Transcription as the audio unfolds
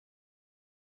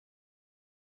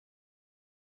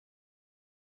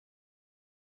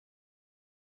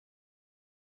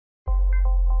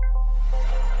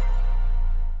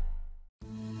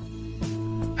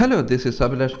Hello, this is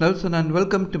Abhilash Nelson and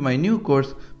welcome to my new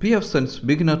course pfSense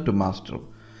Beginner to Master.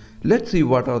 Let's see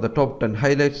what are the top 10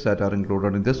 highlights that are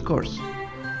included in this course.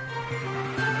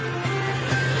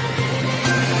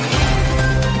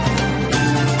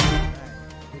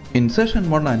 In session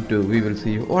 1 and 2, we will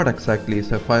see what exactly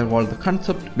is a firewall, the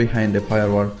concept behind a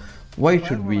firewall, why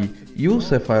should we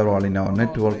use a firewall in our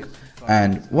network,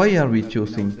 and why are we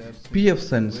choosing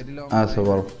pfSense as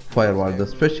our firewall, the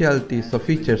specialities, the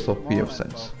features of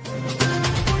pfSense.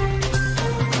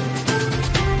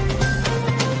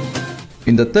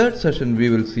 In the third session, we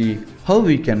will see how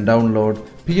we can download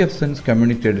pfSense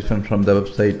Community Edition from the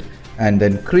website and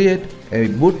then create a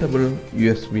bootable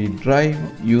USB drive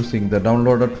using the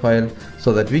downloaded file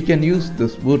so that we can use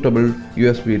this bootable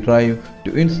USB drive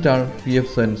to install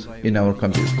pfSense in our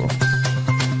computer.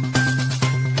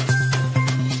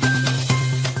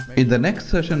 In the next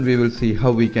session, we will see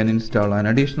how we can install an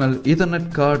additional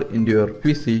Ethernet card into your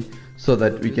PC so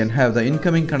that we can have the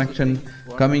incoming connection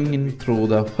coming in through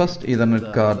the first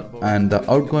Ethernet card and the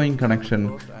outgoing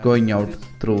connection going out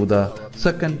through the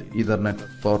second Ethernet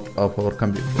port of our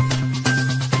computer.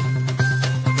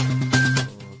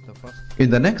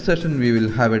 In the next session, we will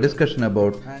have a discussion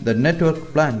about the network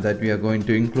plan that we are going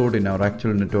to include in our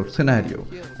actual network scenario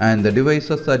and the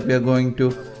devices that we are going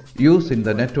to use in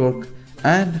the network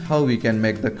and how we can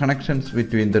make the connections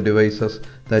between the devices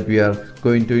that we are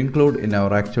going to include in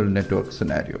our actual network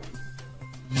scenario.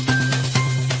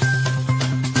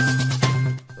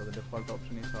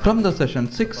 From the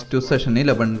session 6 to session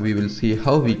 11, we will see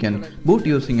how we can boot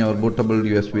using our bootable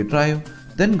USB drive,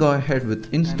 then go ahead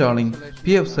with installing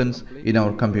pfSense in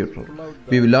our computer.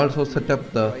 We will also set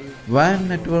up the WAN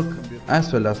network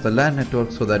as well as the LAN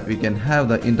network so that we can have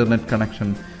the internet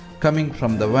connection coming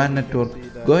from the WAN network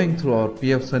going through our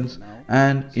pfSense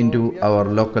and into our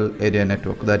local area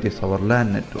network, that is our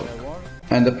LAN network.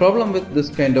 And the problem with this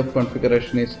kind of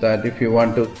configuration is that if you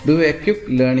want to do a quick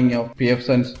learning of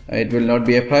pfSense, it will not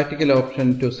be a practical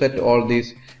option to set all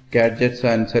these gadgets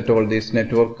and set all these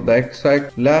network. The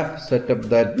exact lab setup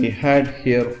that we had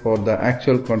here for the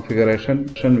actual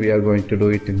configuration, we are going to do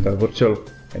it in the virtual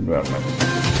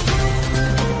environment.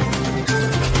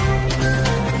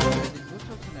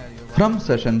 From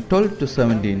session 12 to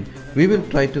 17, we will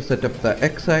try to set up the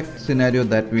exact scenario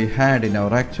that we had in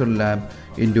our actual lab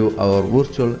into our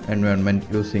virtual environment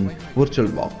using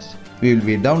VirtualBox. We will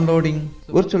be downloading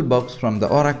VirtualBox from the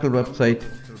Oracle website.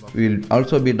 We will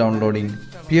also be downloading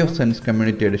pfSense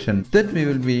Community Edition. Then we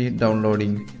will be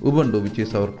downloading Ubuntu, which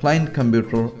is our client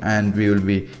computer, and we will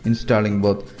be installing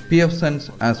both pfSense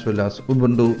as well as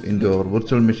Ubuntu into our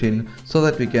virtual machine so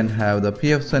that we can have the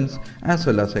pfSense as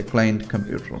well as a client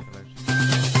computer.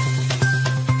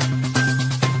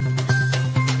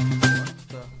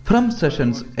 From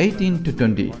sessions 18 to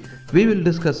 20, we will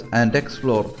discuss and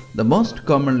explore the most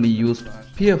commonly used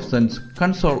pfSense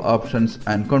console options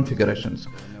and configurations.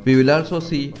 We will also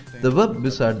see the web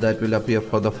wizard that will appear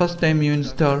for the first time you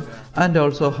install and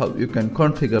also how you can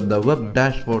configure the web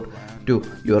dashboard to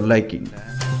your liking.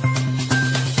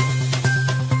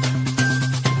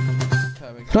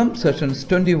 From sessions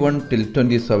 21 till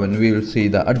 27, we will see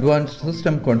the advanced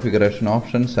system configuration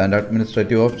options and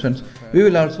administrative options. We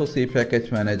will also see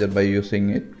package manager. By using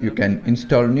it, you can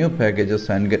install new packages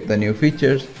and get the new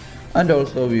features. And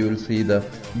also we will see the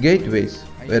gateways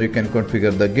where you can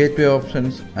configure the gateway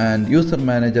options and user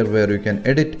manager where you can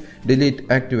edit, delete,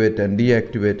 activate and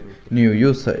deactivate new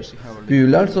users. We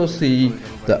will also see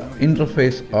the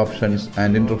interface options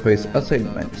and interface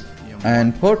assignments,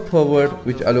 and port forward,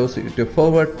 which allows you to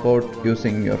forward port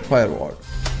using your firewall.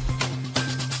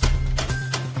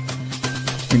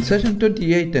 In session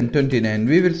 28 and 29,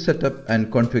 we will set up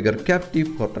and configure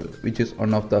Captive Portal, which is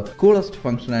one of the coolest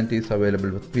functionalities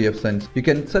available with pfSense. You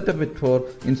can set up it for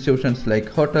institutions like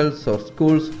hotels or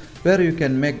schools, where you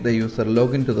can make the user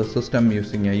log into the system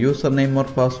using a username or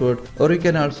password, or you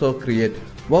can also create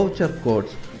voucher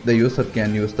codes. The user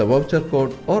can use the voucher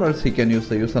code or else he can use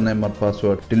the username or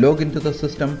password to log into the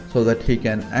system so that he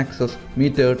can access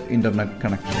metered internet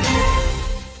connection.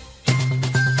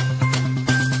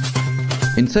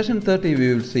 In session 30,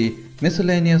 we will see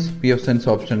miscellaneous pfSense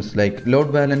options like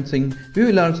load balancing. We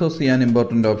will also see an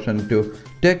important option to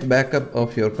take backup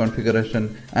of your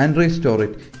configuration and restore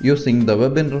it using the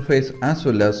web interface as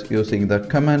well as using the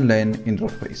command line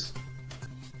interface.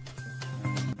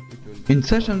 In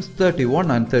sessions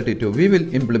 31 and 32, we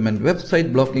will implement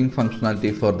website blocking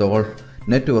functionality for the whole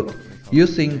network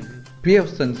using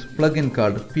pfSense plugin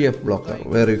called pfBlocker,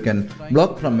 where you can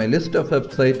block from a list of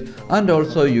websites and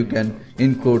also you can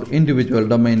include individual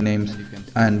domain names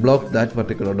and block that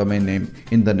particular domain name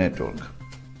in the network.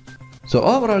 So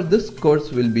overall, this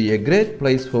course will be a great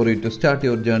place for you to start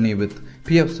your journey with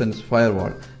pfSense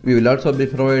Firewall. We will also be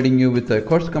providing you with a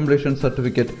course completion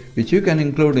certificate which you can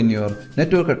include in your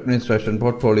network administration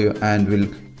portfolio and will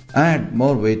add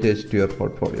more weightage to your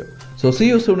portfolio. So see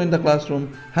you soon in the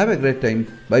classroom. Have a great time.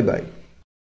 Bye bye.